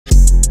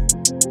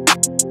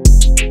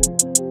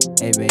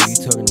Hey man, you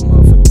talking to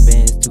motherfucking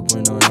Bandzz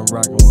 2.0 and I'm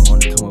rocking with On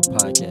The Come Up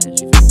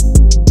podcast, you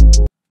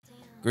feel me?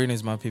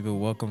 Greetings, my people.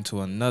 Welcome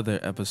to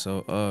another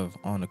episode of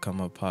On The Come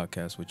Up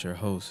podcast with your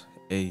host,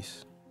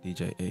 Ace,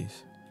 DJ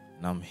Ace.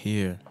 And I'm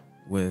here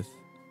with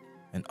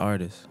an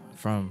artist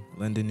from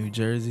Linden, New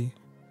Jersey,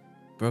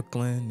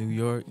 Brooklyn, New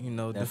York,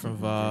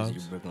 different vibes. New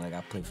Jersey to Brooklyn, like I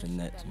play for the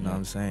Nets. You know what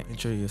I'm saying?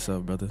 Intro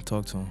yourself, brother.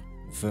 Talk to him.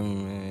 You feel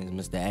me, man?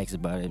 Mr. Axe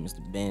about it.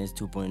 Mr. Bandzz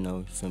 2.0.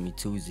 You feel me?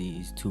 2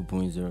 Z's,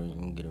 2.0. You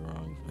don't get it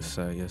wrong. Yes,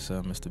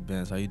 sir, Mr.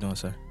 Bandzz. How you doing,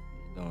 sir?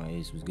 Doing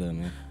Ace was good,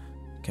 man.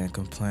 Can't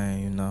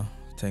complain,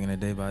 Taking it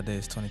day by day.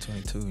 It's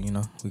 2022,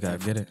 We got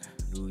to get it.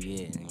 New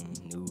year,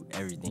 new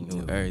everything.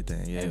 New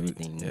everything, yeah.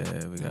 Everything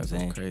new. We got to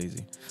go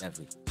crazy.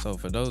 Definitely. So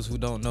for those who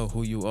don't know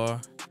who you are,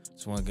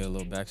 just want to get a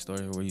little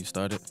backstory, where you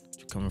started, where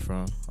you coming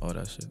from, all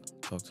that shit.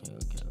 Talk to me.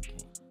 Okay.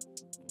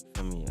 You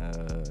feel me?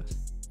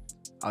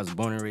 I was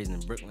born and raised in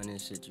Brooklyn and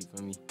shit, you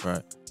feel me?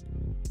 Right.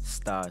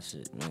 Star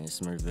shit, man.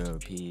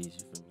 Smurfville, P's, you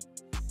feel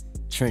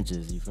me?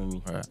 Trenches, you feel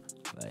me? Right.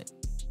 Like,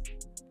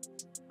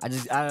 I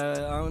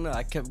don't know.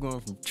 I kept going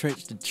from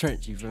trench to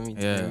trench, you feel me?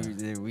 Yeah.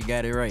 We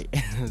got it right.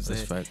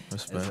 Respect.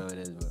 That's how it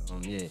is.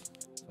 But, yeah.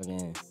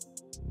 Fucking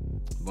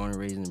born and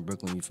raised in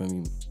Brooklyn, you feel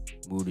me?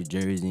 Moved to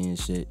Jersey and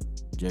shit.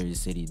 Jersey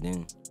City,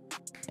 then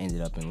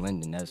ended up in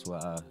Linden. That's why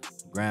I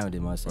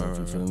grounded myself,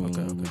 you feel me?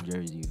 Moved to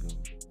Jersey, you feel me?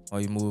 Oh,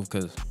 you moved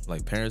because,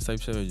 like, parents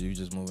type shit, or you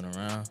just moving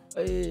around?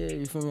 Oh, yeah,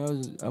 you feel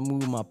me? I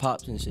moved with my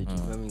pops and shit, you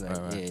feel me? Like,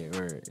 right. yeah,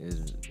 word. It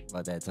was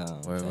about that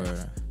time.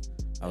 Word.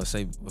 I would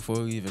say, before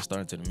we even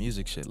start into the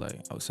music shit, like,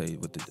 I would say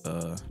with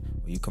the,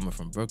 when you coming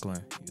from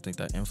Brooklyn, you think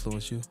that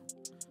influenced you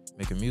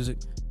making music?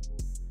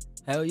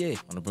 Hell yeah.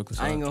 On the Brooklyn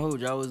side? I ain't gonna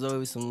hold you. I was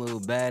always some little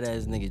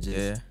badass nigga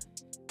just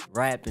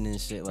rapping and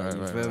shit, like,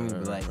 you feel me?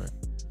 But, like,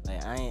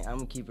 I'm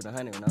gonna keep it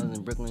 100. When I was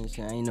in Brooklyn and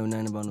shit, I ain't know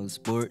nothing about no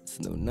sports,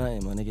 no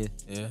nothing, my nigga.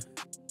 Yeah.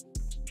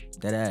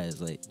 That ass,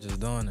 like, just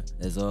doing it.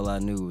 That's all I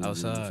knew.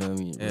 Was, outside. You feel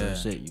me? Yeah. Real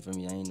shit, you feel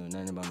me? I ain't know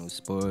nothing about no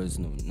sports,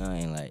 no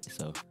nothing, like,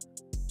 so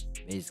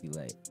basically,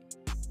 like,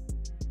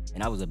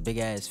 and I was a big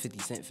ass 50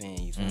 Cent fan,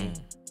 you feel me?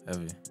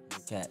 Heavy. No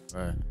cap.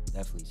 Right.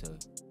 Definitely, so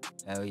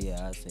hell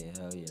yeah, I say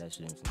hell yeah, that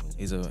shit influenced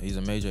me. He's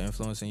a major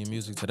influence in your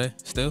music today,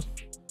 still?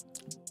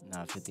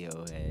 Nah, 50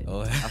 old head.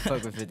 Oh, I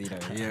fuck with 50 though.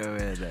 You know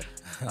what I'm saying?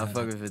 I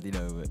fuck with 50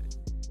 though, but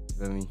you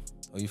feel me?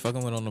 Oh, you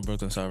fucking with on the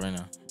Brooklyn side right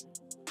now?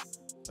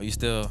 Are you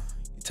still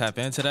tap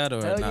into that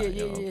or hell not?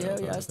 Yeah, okay, hell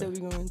yeah. I still be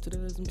going into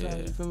that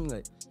sometimes, you feel me?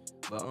 Like,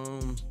 but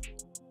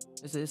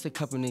it's a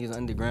couple niggas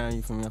underground,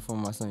 you feel me? I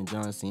from my son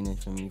John Cena,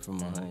 for me, from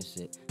my and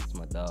shit. It's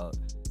my dog.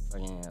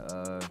 Fucking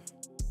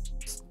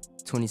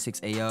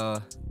 26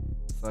 AR.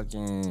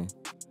 Fucking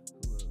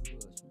who else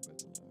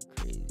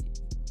crazy?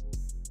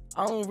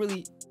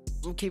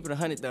 I'm keeping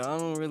 100 though. I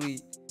don't really,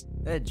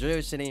 that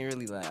drill shit ain't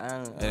really like,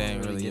 it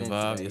ain't really your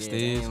vibe, your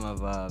Steve? It ain't my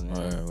vibe,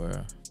 man.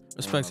 Word.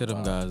 Respect to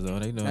them guys though,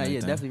 they doing their thing. Yeah,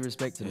 definitely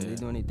respect to them. They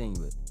doing their thing,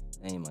 but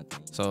that ain't my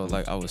thing. So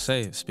like I would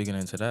say, speaking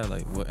into that,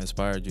 like what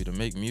inspired you to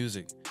make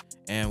music?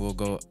 And we'll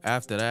go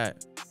after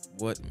that,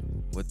 what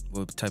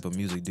type of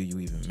music do you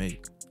even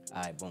make?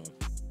 Alright, boom.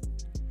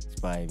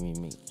 Inspired me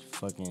to make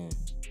fucking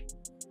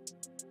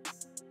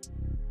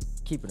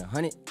keep it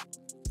 100.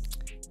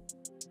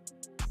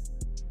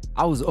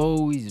 I was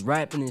always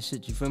rapping and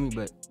shit, you feel me?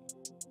 But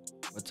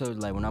I told you,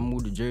 like, when I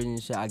moved to Jersey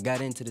and shit, I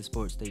got into the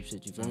sports tape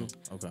shit, you feel me?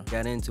 Okay.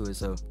 Got into it,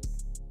 so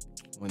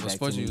what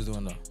sports you was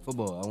doing though?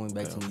 Football. I went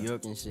back to New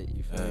York and shit,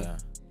 you feel me?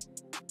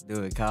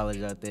 Doing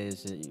college out there and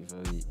shit, you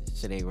feel me?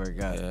 Shit ain't work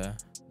out. Yeah.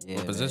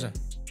 What position?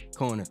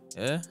 Corner.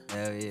 Yeah?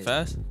 Hell yeah.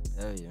 Fast?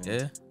 Hell yeah.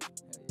 Yeah?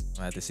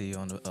 I have to see you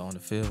on the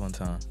field one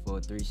time.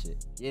 4-3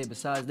 shit. Yeah,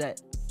 besides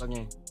that,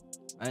 fucking,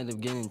 I ended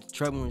up getting into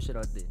trouble and shit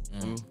out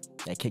there.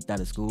 Got kicked out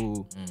of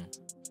school.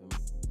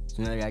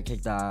 Soon as I got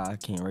kicked out, I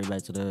came right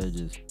back to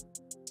just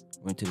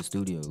went to the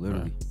studio,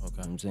 literally. Right. Okay. You know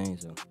what I'm saying?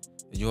 So.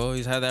 Did you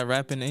always have that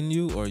rapping in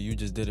you, or you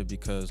just did it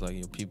because like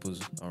your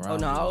people's around? Oh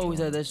no, I always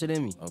had that shit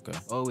in me. Okay.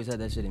 Always had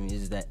that shit in me. It's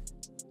just that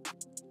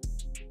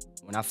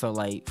when I felt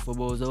like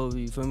football was over,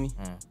 you feel me?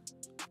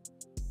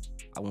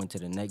 I went to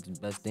the next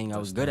best thing I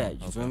was good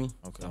at. You feel me?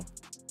 Okay. So,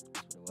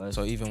 that's what it was.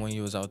 So even when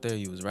you was out there,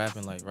 you was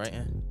rapping, like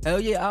writing? Hell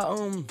yeah, I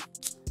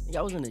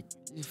was in the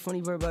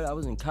funny part about it, I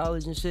was in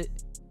college and shit,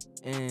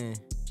 and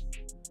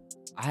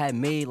I had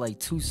made like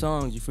 2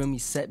 songs, you feel me?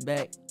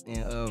 Setback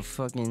and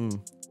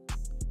fucking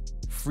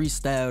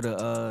freestyle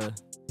to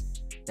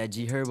that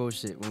G Herbo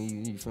shit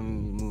when you feel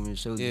me, moving your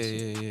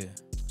shoulders. Yeah.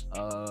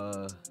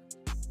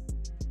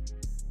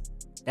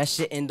 That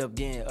shit ended up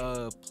getting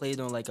played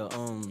on like a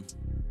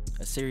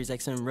Sirius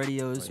XM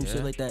radio or some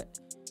shit like that.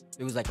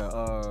 It was like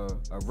a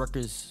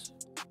Rutgers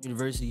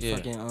University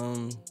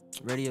fucking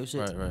radio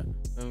shit. Right.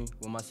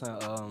 With my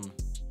son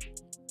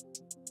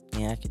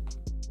I could,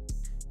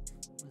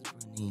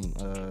 what's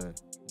my name?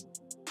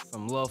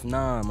 From Loft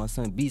 9, my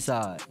son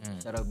B-Side.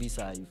 Shout out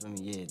B-Side, you feel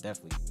me? Yeah,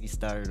 definitely. We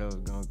started over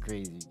going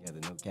crazy together,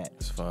 no cap.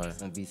 That's fire.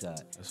 Son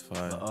B-Side. That's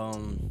fire. But,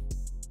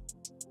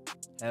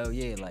 hell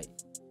yeah, like,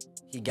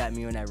 he got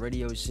me on that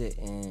radio shit,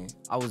 and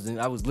I was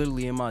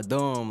literally in my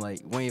dorm,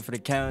 like waiting for the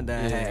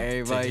countdown. Had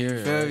everybody,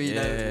 you feel me?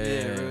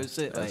 Yeah, real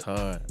shit. That's like,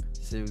 hard.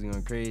 Shit was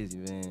going crazy,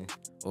 man.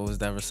 What was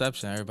that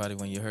reception? Everybody,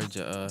 when you heard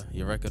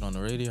your record on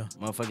the radio?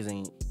 Motherfuckers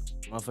ain't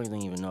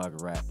even know I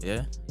could rap.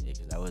 Yeah? Yeah,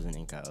 because I wasn't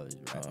in college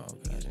rapping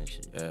and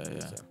shit. Yeah.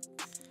 So,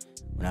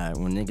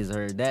 when niggas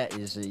heard that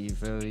and shit, you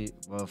feel me?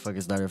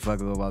 Motherfuckers started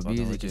fucking with my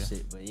music and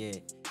shit. But yeah,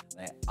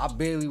 like, I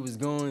barely was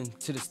going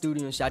to the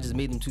studio and shit. I just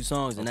made them 2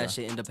 songs and that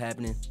shit ended up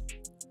happening.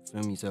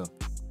 Feel me? So,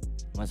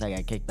 once I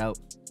got kicked out,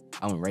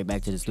 I went right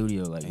back to the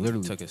studio. Like, and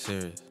literally. You took it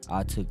serious?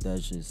 I took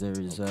that shit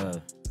serious.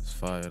 Okay.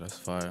 That's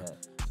fire. Yeah.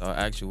 So I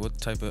asked you, what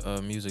type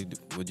of music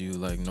would you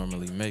like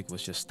normally make?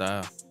 What's your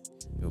style?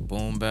 You a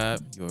boom bap?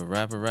 You a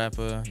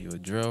rapper? You a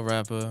drill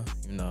rapper?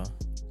 You know?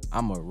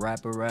 I'm a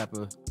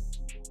rapper.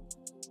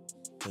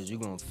 Cause you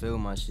gonna feel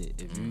my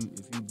shit. If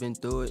you been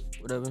through it,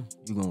 whatever,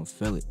 you gonna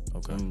feel it.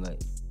 Okay.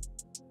 Like,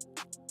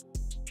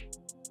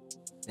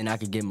 then I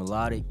could get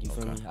melodic. You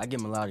feel me? I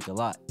get melodic a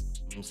lot. You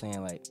know what I'm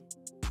saying? Like,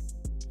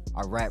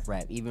 I rap.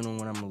 Even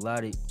when I'm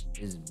melodic,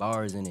 there's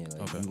bars in it.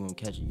 Like, you gonna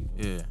catch it.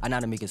 Yeah. I know how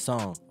to make a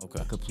song.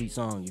 A complete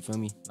song. You feel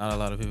me? Not a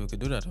lot of people could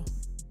do that though.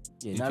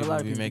 Yeah, not a lot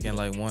of people be making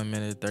like 1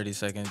 minute, 30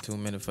 second, 2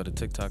 minute for the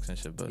TikToks and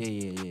shit. But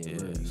yeah.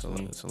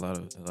 It's a lot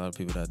of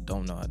people that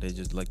don't know how. They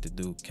just like to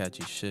do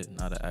catchy shit,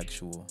 not an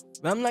actual.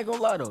 But I'm not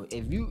gonna lie though.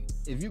 If you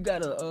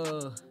got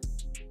a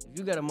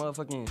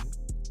motherfucking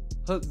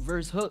hook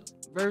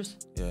verse,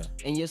 yeah,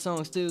 and your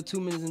song's still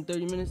 2 minutes and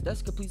 30 minutes, that's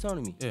a complete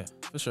song to me. Yeah,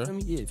 for sure. I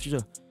mean, yeah, for sure.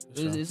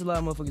 There's a lot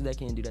of motherfuckers that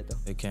can't do that though.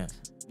 They can't.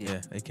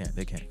 Yeah, they can't.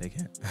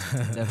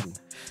 Definitely.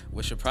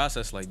 What's your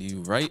process like? Do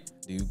you write?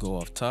 Do you go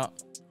off top?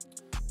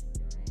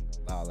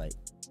 Like,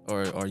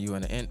 or are you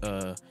an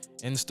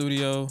in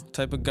studio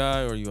type of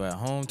guy, or are you at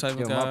home type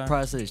of guy? My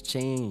process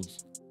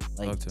changed.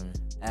 Like, talk to me.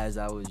 As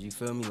I was, you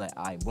feel me? Like,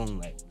 boom.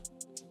 Like,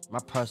 my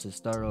process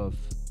started off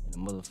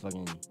in a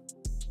motherfucking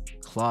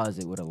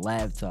closet with a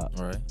laptop.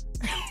 Right.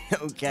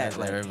 Okay.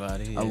 Like,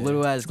 everybody. A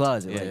little ass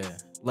closet. Yeah. Like,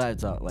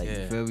 laptop. Like,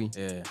 you feel me?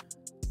 Yeah.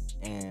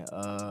 And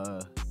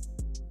I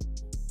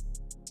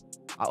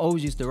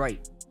always used to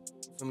write.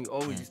 For me,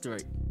 always used to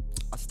write.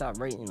 I stopped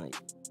writing like,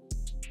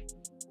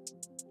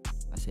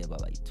 I say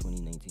about like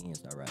 2019 and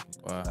started rapping.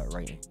 Wow. Start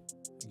writing.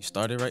 You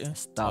started writing?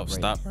 Stop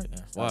writing.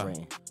 Why?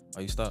 Writing.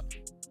 Why you stopped?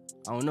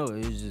 I don't know.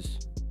 It was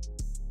just.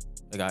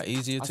 It got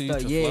easier to you to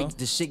flow? flow?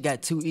 The shit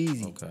got too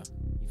easy. Okay.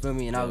 You feel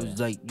me? And I was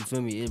like, you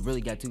feel me? It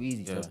really got too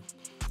easy. Yeah. So,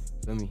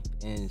 feel me?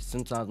 And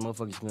sometimes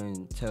motherfuckers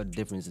couldn't tell the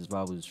difference if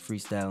I was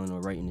freestyling or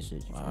writing the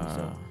shit. You feel me?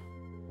 So,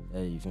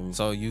 yeah, you feel me?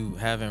 So you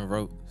haven't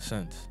wrote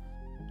since?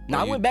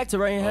 I went back to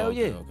writing. Hell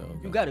yeah. Okay.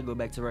 You gotta go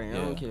back to writing. I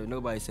don't care what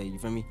nobody say. You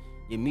feel me?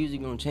 Your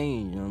music gonna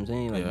change. You know what I'm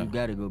saying? Like, you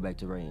gotta go back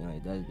to writing.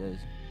 Like, that's you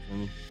feel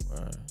me?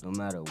 Right. No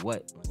matter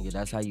what, nigga,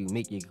 that's how you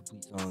make your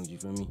complete songs. You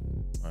feel me?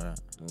 Right.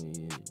 Oh,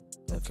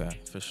 yeah.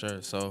 Okay, for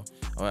sure. So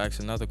I'll ask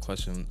another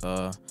question.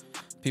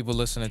 People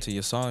listening to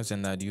your songs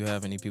and that, do you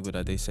have any people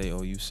that they say,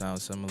 oh, you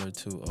sound similar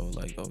to, oh,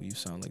 like, oh, you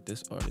sound like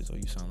this artist, or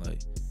you sound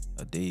like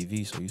a Dave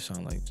East, or you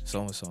sound like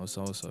so-and-so and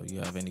so-and-so? You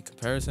have any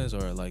comparisons,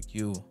 or like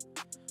you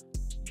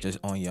just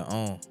on your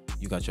own?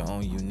 You got your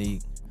own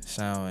unique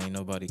sound. Ain't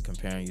nobody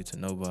comparing you to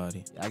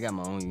nobody. I got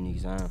my own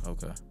unique sound.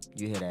 Okay.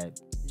 You hear that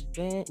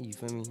band? You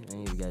feel me? I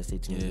ain't even gotta say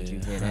too much. You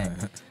hear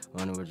that? I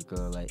don't know what you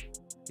call it. Like,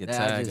 your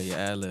tag or your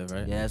ad lib,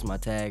 right? Yeah, that's my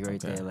tag right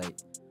there. Like,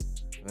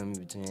 feel me?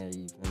 Between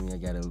you feel me? I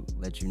gotta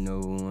let you know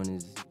who one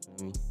is. You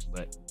feel me?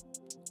 But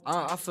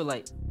I feel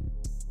like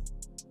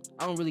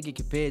I don't really get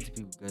compared to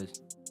people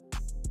because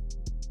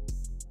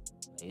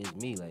like, it's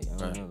me. Like, I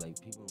don't know. Like,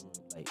 people,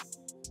 like,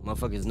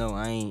 motherfuckers know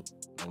I ain't,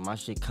 like, my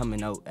shit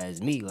coming out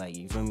as me. Like,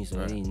 you feel me? So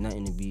it ain't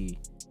nothing to be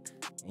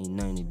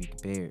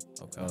compared.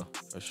 Okay,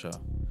 for sure.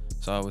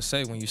 So I would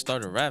say, when you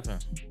started rapping,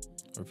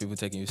 were people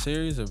taking you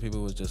serious, or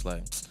people was just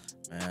like,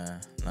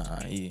 man, nah,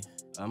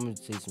 I'm gonna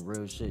say some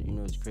real shit. You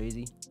know what's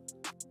crazy?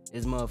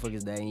 It's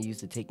motherfuckers that ain't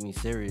used to take me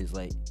serious.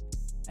 Like,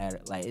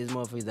 it's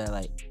motherfuckers that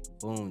like,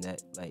 boom,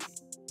 that like,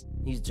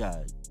 he's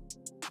trying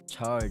to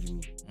charge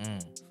me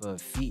for a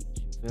feat.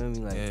 You feel me?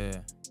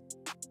 Like,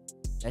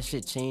 that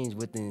shit changed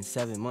within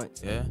 7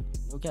 months. Yeah.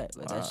 Like, okay,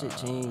 like that shit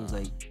changed.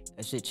 Like,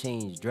 that shit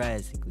changed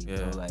drastically.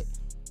 So like,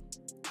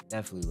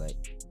 definitely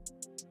like,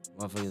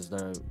 motherfuckers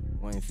started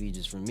wanting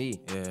features from me.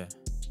 Yeah.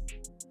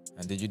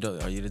 And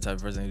are you the type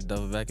of person who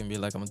double back and be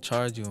like, I'm gonna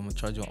charge you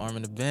an arm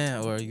and a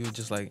band, or are you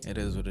just like, it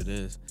is what it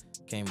is,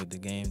 came with the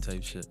game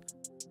type shit?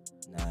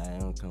 Nah, I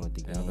don't come with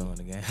the game. I don't come with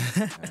the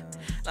game.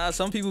 Nah,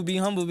 some people be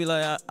humble, be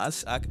like,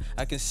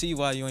 I can see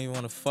why you don't even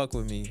want to fuck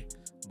with me,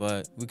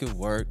 but we could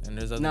work. And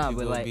there's other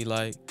people who be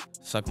like,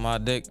 suck my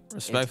dick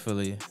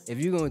respectfully.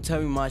 If you gonna tell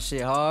me my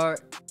shit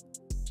hard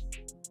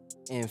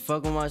and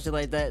fuck with my shit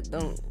like that,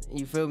 don't,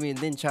 you feel me? And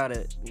then try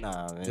to,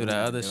 nah, man. Do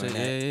that other shit.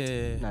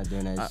 Yeah. Not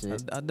doing that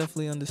shit. I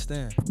definitely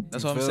understand.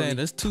 That's what I'm saying.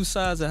 There's two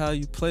sides of how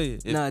you play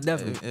it.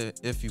 Definitely.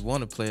 If you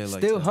want to play it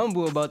like Still that.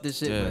 humble about this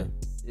shit, but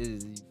you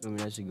feel me?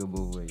 That should go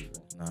both ways,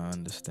 bro. Nah, I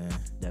understand.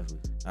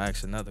 Definitely. I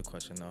ask another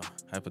question though.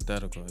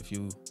 Hypothetical. If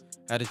you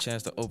had a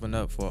chance to open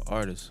up for an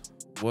artist,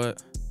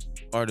 what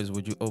artist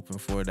would you open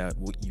for that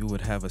you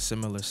would have a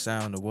similar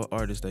sound, or what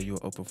artist that you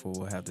would open for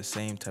would have the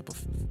same type of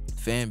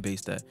fan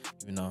base that,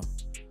 you know,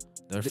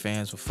 their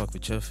fans will fuck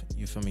with your,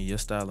 you feel me, your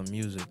style of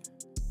music?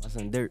 My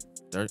son Dirt.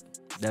 Dirt?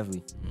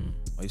 Definitely.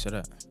 Why you say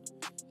that?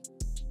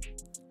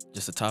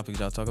 Just the topics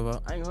y'all talk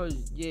about? I ain't heard,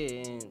 yeah,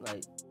 and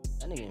like,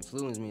 that nigga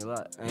influenced me a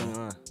lot. I ain't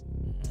gonna lie.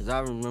 Cause I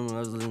remember I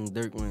was listening to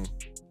Dirk when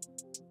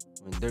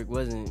Dirk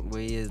wasn't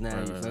where he is now,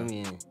 you feel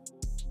me? And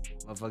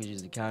motherfuckers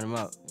used to count him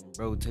out. And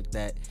bro took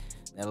that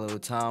little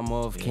time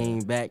off, came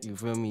back, you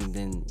feel me? And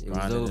then it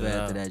was over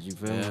after that, you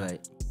feel me?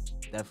 Like,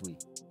 definitely.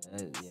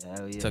 Yeah,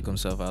 hell yeah. Took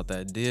himself out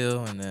that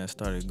deal and then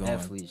started going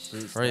definitely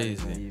shit crazy.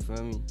 Started, you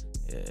feel me?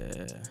 Yeah, I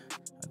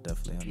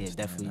definitely understand. Yeah,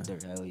 definitely that.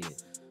 Dirk, hell yeah.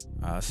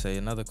 I'll say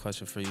another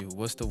question for you.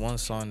 What's the one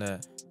song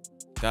that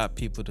got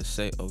people to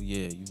say, oh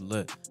yeah, you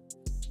lit,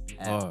 you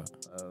hard?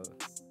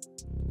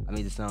 I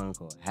made a song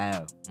called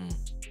How. You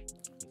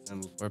feel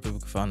me? Where people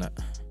can find that?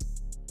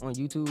 On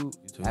YouTube.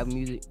 Apple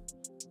Music,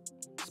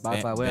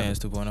 Spotify, whatever. Bandzz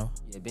 2.0?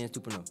 Yeah, Bandzz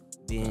 2.0.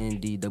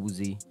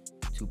 BNDZZ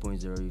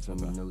 2.0, you feel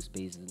me? No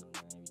spaces, no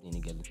everything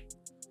together.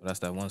 Well, that's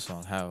that one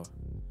song, How.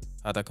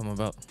 How'd that come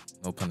about?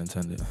 No pun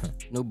intended.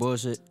 No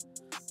bullshit.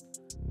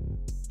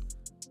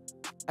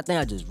 I think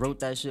I just wrote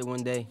that shit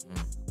one day.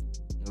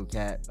 No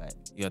cap. Like,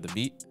 you got the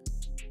beat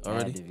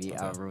already? I had the beat.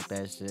 Okay. I wrote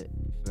that shit,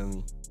 you feel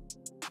me?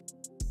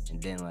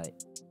 And then, like,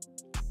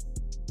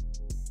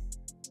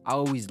 I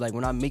always, like,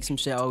 when I make some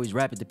shit, I always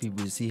rap it to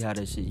people to see how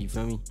that shit, you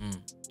feel me?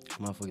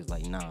 Motherfuckers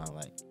like, nah,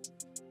 like,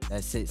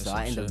 that's it. So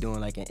I end up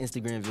doing, like, an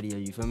Instagram video,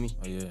 you feel me?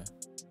 Oh, yeah.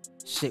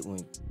 Shit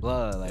went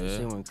blood, like,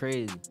 shit went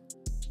crazy.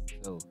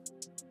 So,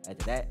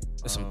 after that...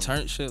 It's some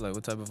turnt shit? Like,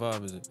 what type of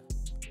vibe is it?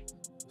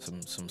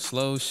 Some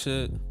slow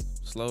shit?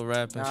 Slow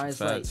rapping? Some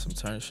fat, like, some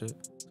turnt shit?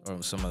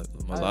 Or some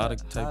melodic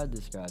type? How I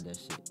describe that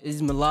shit?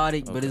 It's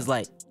melodic, but it's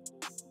like,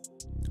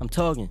 I'm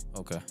talking.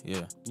 Okay,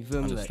 yeah. You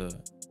feel me? Understood.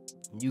 Like,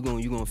 you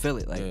gonna feel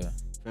it, like,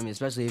 feel me?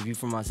 Especially if you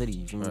from my city,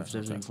 you feel me?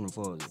 Especially if you from the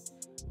Falls.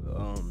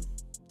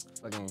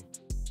 Fucking,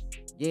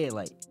 yeah,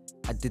 like,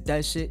 I did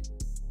that shit,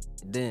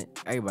 and then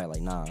everybody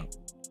like, nah, you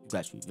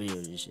got to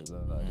video this shit, blah,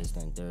 blah, this,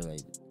 that, and third,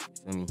 like,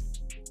 you feel me?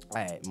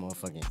 Alright,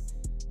 motherfucking,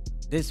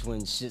 this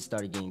when shit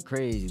started getting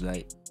crazy,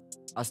 like,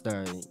 I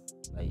started,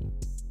 like,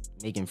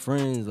 making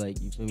friends,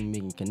 like, you feel me?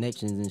 Making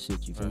connections and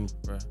shit, you feel me?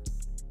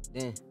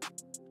 Then,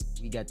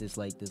 we got this,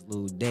 like, this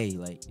little day,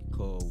 like,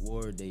 called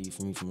War Day, you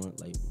feel me? From, like,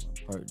 my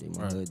part day,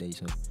 my hood day,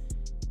 so, you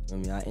feel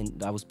me?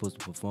 I was supposed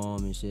to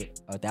perform and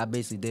shit. I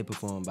basically did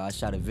perform, but I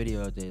shot a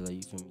video out there, like,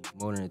 you feel me?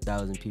 More than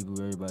 1,000 people,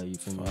 everybody, you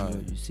feel me? You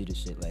know, you see the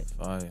shit, like,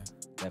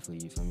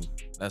 definitely, you feel me?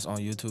 That's on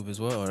YouTube as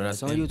well, or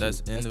that's on YouTube.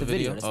 That's in the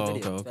video? That's oh, the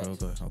video.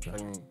 Okay.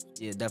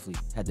 Yeah, definitely.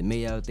 Had the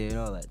mayor out there and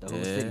all that, the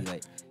whole city,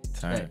 like.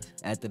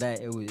 After that,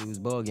 it was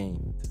ball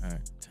game.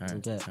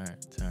 Turn.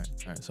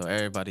 So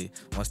everybody,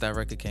 once that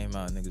record came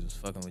out, niggas was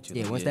fucking with you.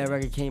 Yeah, like, once that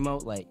record came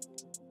out, like,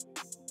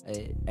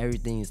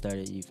 everything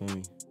started, you feel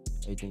me?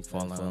 Everything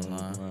started falling in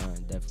line,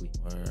 definitely.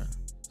 So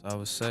I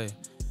would say,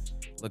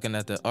 looking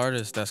at the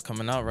artists that's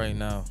coming out right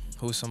now,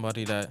 who's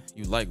somebody that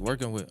you like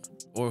working with,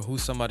 or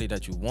who's somebody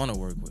that you want to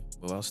work with?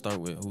 Well, I'll start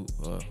with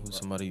who's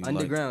somebody you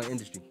underground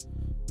industry.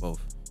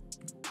 Both.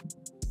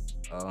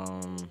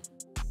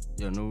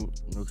 Yo, no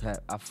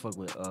cap. I fuck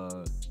with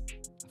a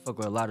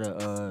lot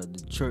of the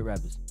Detroit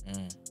rappers. I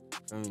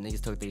mean,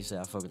 niggas talk their shit.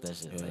 I fuck with that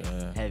shit. Like,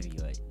 heavy,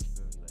 like.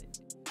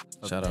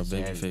 Shout out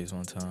Babyface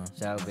one time.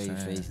 Shout out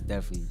Babyface,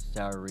 definitely.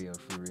 Shout out Rio,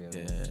 for real.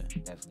 Yeah.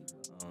 Definitely.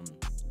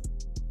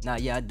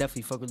 I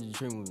definitely fuck with the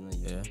Detroit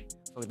movement. Like,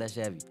 fuck with that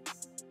shit heavy.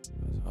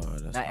 That's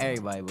hard. Not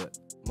everybody, but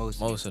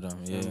most of them,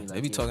 yeah. Like,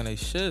 they be talking their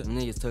shit. Them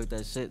niggas talk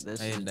that shit. That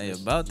shit. They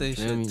about their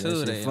shit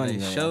too. They funny.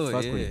 They show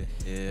it.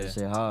 Yeah. That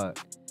shit hard.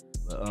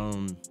 But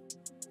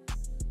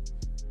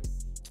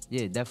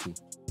yeah,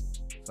 definitely.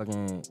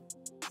 Fucking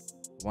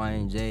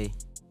Y&J.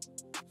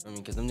 I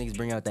mean, cause them niggas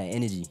bring out that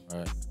energy.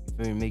 Right. You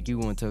feel me? Make you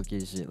want to talk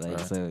your shit. Like,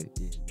 so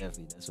yeah,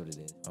 definitely, that's what it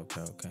is.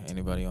 Okay.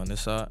 Anybody on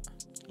this side?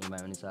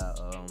 Anybody on this side?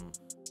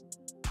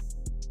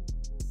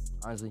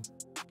 Honestly,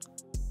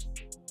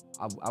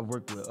 I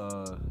work with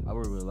a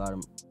lot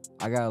of.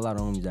 I got a lot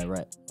of homies that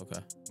rap.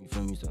 Okay. You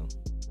feel me? So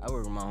I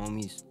work with my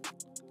homies.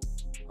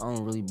 I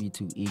don't really be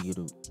too eager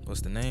to. What's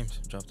the names?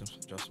 Drop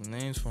some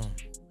names for them.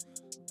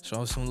 Show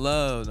them some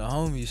love. The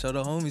homies. Show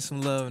the homies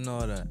some love and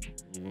all that.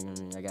 You feel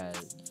me? I got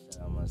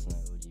shout out my son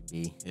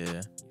OGB. Yeah.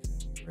 You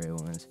feel me? Real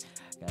ones.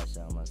 Got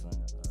shout out my son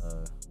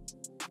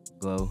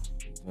Glow.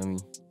 You feel me?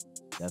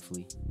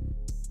 Definitely.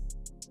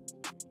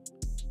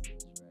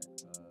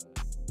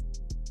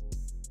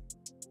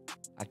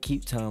 I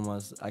keep telling my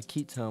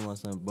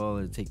son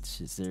Baller to take the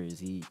shit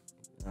serious. I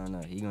don't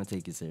know. He gonna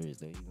take it serious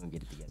though. He gonna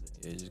get it together.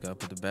 Yeah, you just gotta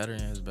put the battery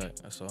in his back.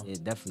 That's all. Yeah,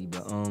 definitely.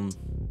 But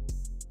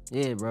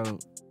yeah, bro.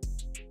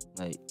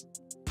 Like,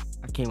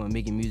 I came up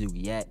making music with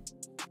Yak.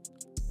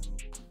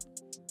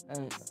 I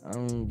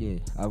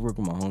work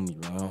with my homies,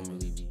 bro. I don't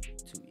really be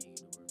too eager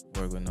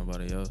to work with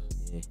nobody else.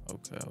 Yeah.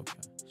 Okay.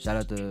 Shout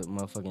out to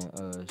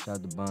motherfucking shout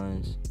out to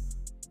Bandzz,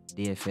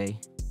 DFA.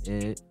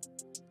 Yeah.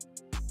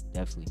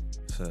 Definitely.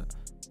 Set.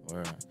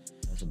 Word.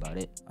 That's about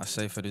it. I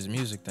say for this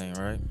music thing,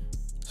 right?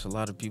 It's a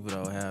lot of people that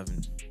will have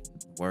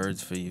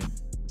words for you,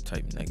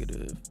 type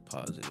negative,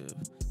 positive.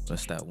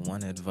 What's that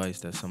one advice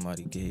that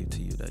somebody gave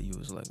to you that you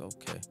was like,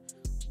 okay,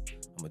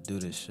 I'm gonna do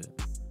this shit?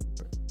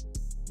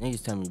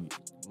 Niggas tell me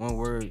one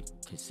word: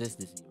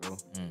 consistency, bro.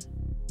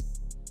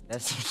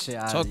 That's some shit.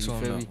 Talk to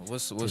him, me?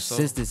 What's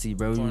consistency,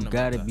 bro? You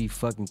gotta be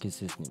fucking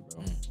consistent,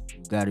 bro.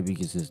 You gotta be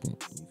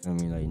consistent. You feel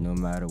me? Like, no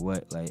matter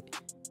what, like,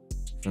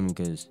 you feel me?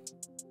 Because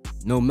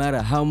no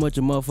matter how much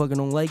a motherfucker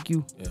don't like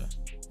you,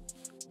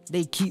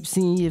 they keep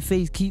seeing your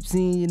face, keep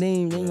seeing your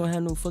name. They ain't gonna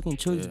have no fucking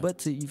choice but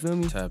to, you feel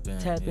me? Tap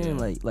in.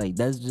 Like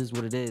that's just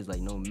what it is. Like,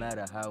 no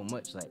matter how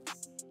much, like,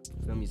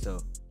 you feel me? So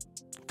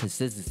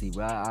consistency,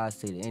 bro. I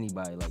say to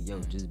anybody, like, yo,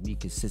 just be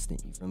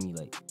consistent. You feel me?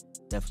 Like,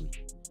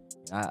 definitely.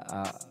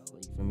 I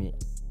you feel me?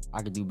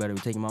 I could do better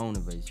with taking my own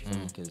advice. You feel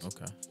me? Because, you know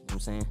what I'm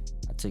saying?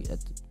 I took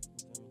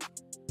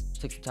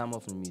some time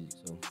off from the music,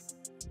 so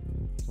you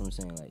know what I'm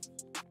saying? Like,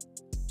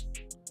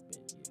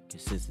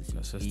 consistency.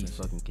 Be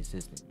fucking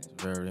consistent, man.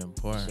 It's very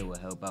important. Shit will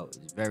help out.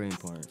 It's very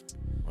important.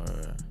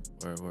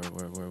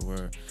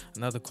 Word.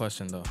 Another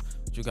question though.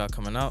 What you got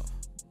coming out?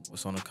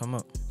 What's on the come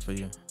up for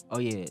you? Oh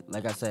yeah,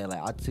 like I said,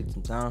 like I took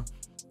some time,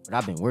 but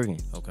I've been working.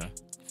 Okay.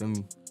 You feel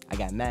me? I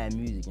got mad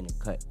music in the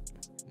cut.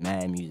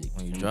 Mad music.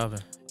 When you dropping?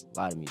 A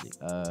lot of music.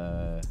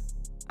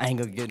 I ain't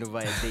gonna get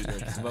nobody a date yet,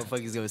 because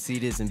motherfuckers gonna see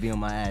this and be on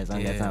my ass. I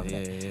ain't got time for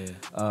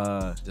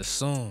that. Just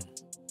soon.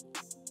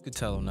 You could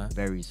tell them that.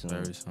 Very soon.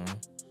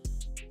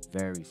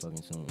 Very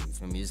fucking soon. You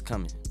feel me? It's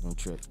coming. Don't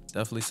trip.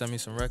 Definitely send me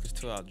some records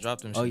too. I'll drop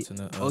them shits in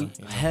the.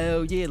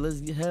 Hell yeah!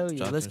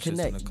 Let's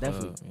connect.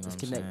 Definitely. You know let's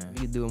connect.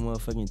 We can do a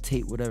motherfucking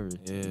tape, whatever.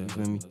 Yeah. You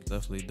feel me?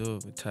 Definitely do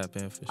it. We tap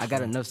in for sure. I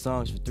got enough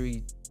songs for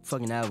 3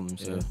 fucking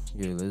albums. So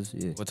let's.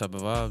 What type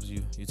of vibes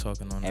you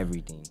talking on?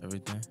 Everything.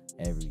 Everything.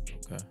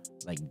 Okay.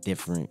 Like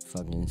different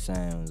fucking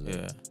sounds.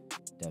 Like,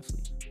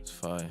 definitely. It's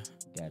fire.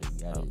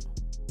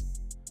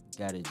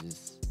 Gotta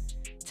just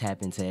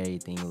tap into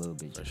everything a little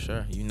bit. For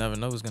sure. You never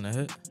know what's gonna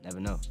hit. Never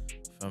know.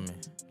 Feel me?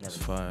 That's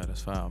fire.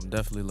 I'm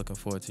definitely looking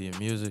forward to your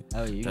music.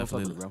 Oh yeah, you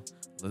definitely gonna fuck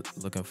with it,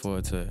 bro. Looking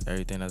forward to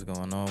everything that's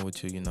going on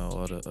with you. You know,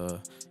 all the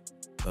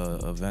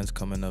events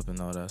coming up and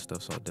all that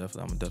stuff. So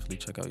I'm definitely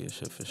check out your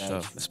shit for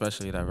sure.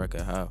 Especially that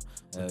record, How.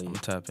 I'm gonna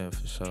tap in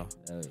for sure.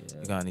 Hell yeah.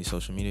 You got any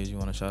social medias you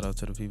want to shout out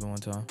to the people one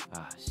time?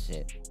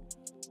 Shit.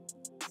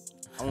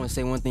 I want to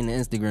say one thing to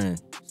Instagram.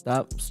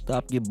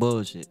 Stop your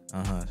bullshit.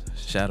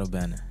 Shadow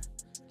banning.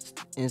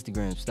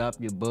 Instagram, stop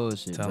your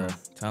bullshit, bro.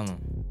 Tell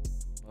them.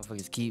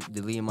 Motherfuckers keep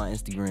deleting my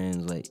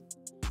Instagrams. Like,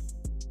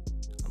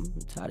 I'm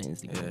tired of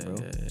Instagram, bro.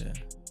 Yeah.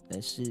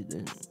 That shit,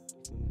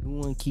 who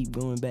want to keep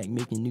going back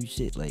making new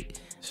shit? Like,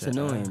 it's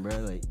annoying, bro.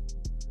 Like,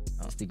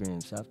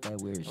 Instagram, stop that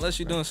weird shit. Unless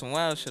you're doing some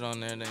wild shit on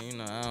there, then, you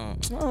know, I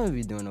don't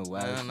be doing no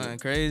wild shit. Nothing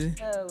crazy?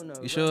 Hell no,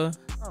 You sure?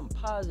 I'm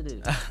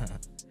positive.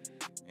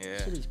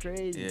 Shit is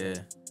crazy. Yeah.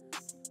 Bro.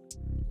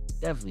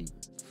 Definitely.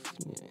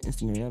 Yeah,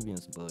 Instagram, I'll be on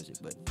some bullshit,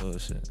 but.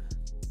 Bullshit.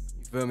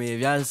 You feel me? If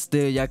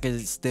y'all can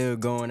still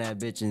go on that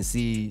bitch and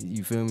see,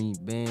 you feel me?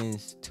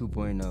 Bandzz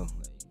 2.0. Like,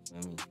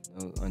 you feel me?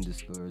 No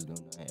underscores, no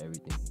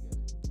everything together.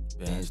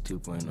 Bandzz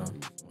 2.0.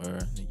 Or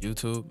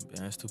YouTube,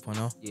 Bandzz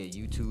 2.0. Yeah,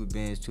 YouTube,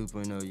 Bandzz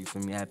 2.0. You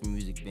feel me? Happy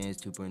Music, Bandzz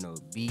 2.0.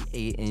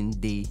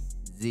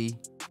 BANDZ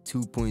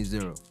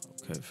 2.0.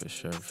 Okay, for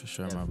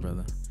sure, my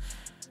brother.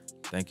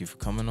 Thank you for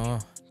coming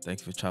on. Thank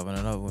you for chopping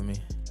it up with me.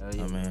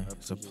 Yeah,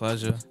 it's a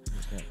pleasure.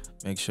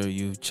 Make sure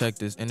you check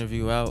this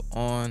interview out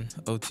on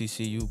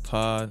OTCU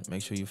Pod.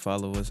 Make sure you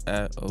follow us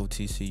at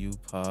OTCU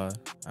Pod.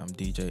 I'm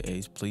DJ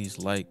Ace. Please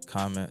like,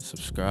 comment,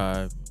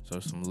 subscribe, show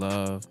some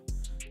love.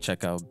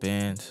 Check out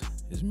Bandzz,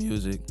 his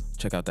music.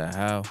 Check out that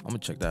How. I'm gonna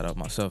check that out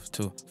myself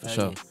too, for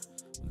sure.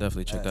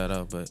 Definitely check that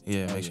out. But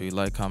make sure you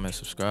like, comment,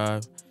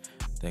 subscribe.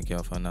 Thank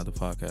y'all for another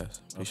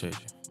podcast. Appreciate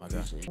you, my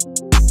guy.